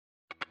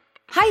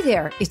Hi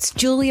there, it's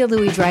Julia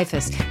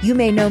Louis-Dreyfus. You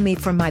may know me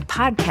from my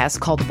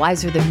podcast called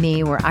Wiser Than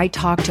Me, where I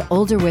talk to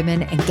older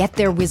women and get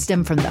their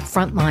wisdom from the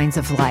front lines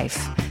of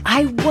life.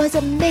 I was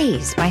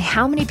amazed by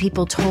how many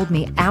people told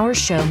me our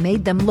show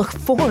made them look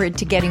forward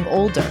to getting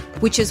older,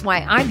 which is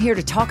why I'm here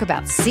to talk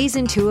about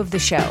Season 2 of the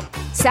show.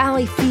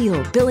 Sally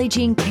Field, Billie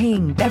Jean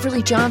King,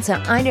 Beverly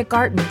Johnson, Ina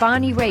Garten,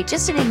 Bonnie Raitt,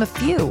 just to name a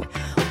few.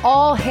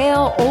 All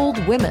hail old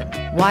women.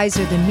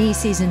 Wiser Than Me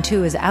Season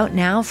 2 is out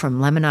now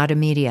from Lemonada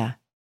Media.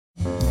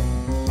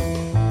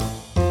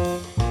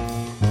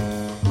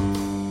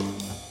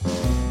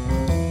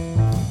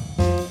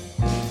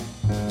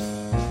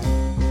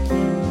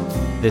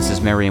 This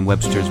is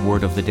Merriam-Webster's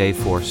Word of the Day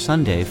for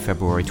Sunday,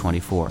 February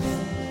 24th.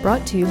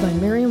 Brought to you by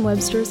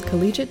Merriam-Webster's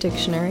Collegiate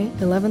Dictionary,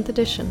 11th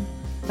edition.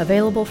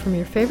 Available from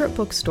your favorite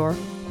bookstore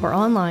or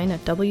online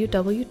at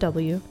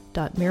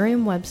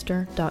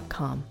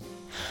www.merriam-webster.com.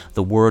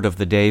 The word of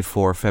the day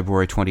for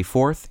February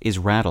 24th is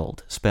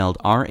rattled, spelled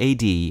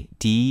R-A-D-D-L-E-D.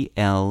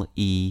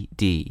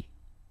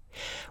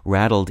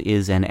 Raddled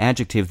is an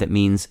adjective that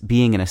means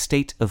being in a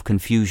state of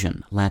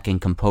confusion,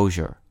 lacking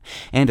composure.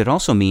 And it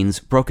also means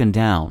broken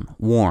down,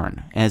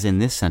 worn, as in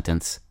this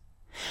sentence.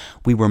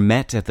 We were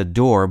met at the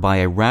door by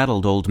a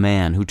raddled old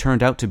man who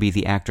turned out to be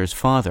the actor's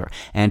father,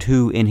 and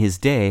who, in his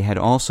day, had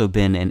also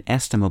been an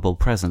estimable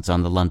presence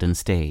on the London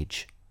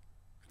stage.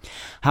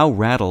 How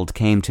raddled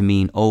came to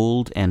mean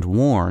old and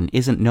worn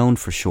isn't known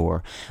for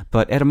sure,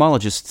 but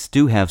etymologists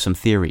do have some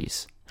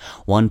theories.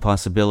 One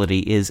possibility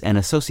is an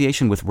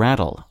association with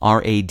rattle,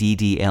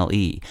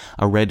 R-A-D-D-L-E,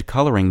 a red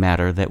coloring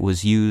matter that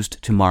was used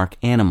to mark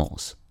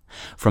animals.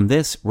 From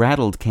this,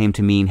 raddled came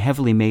to mean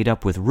heavily made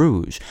up with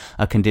rouge,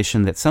 a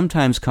condition that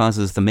sometimes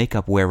causes the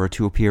makeup wearer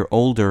to appear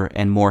older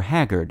and more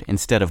haggard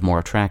instead of more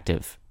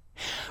attractive.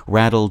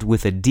 Raddled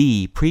with a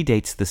D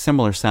predates the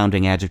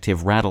similar-sounding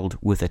adjective rattled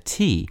with a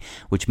T,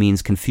 which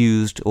means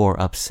confused or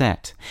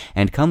upset,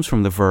 and comes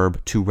from the verb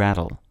to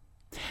rattle.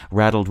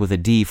 Raddled with a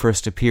D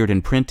first appeared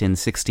in print in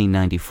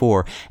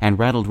 1694, and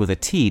rattled with a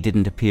T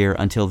didn't appear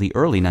until the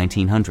early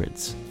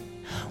 1900s.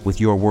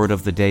 With your word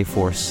of the day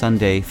for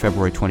Sunday,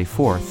 February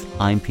 24th,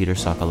 I'm Peter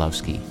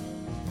Sokolowski.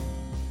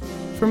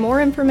 For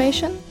more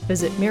information,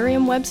 visit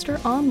Merriam-Webster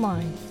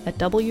online at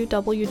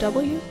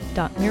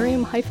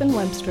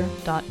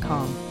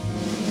www.merriam-webster.com.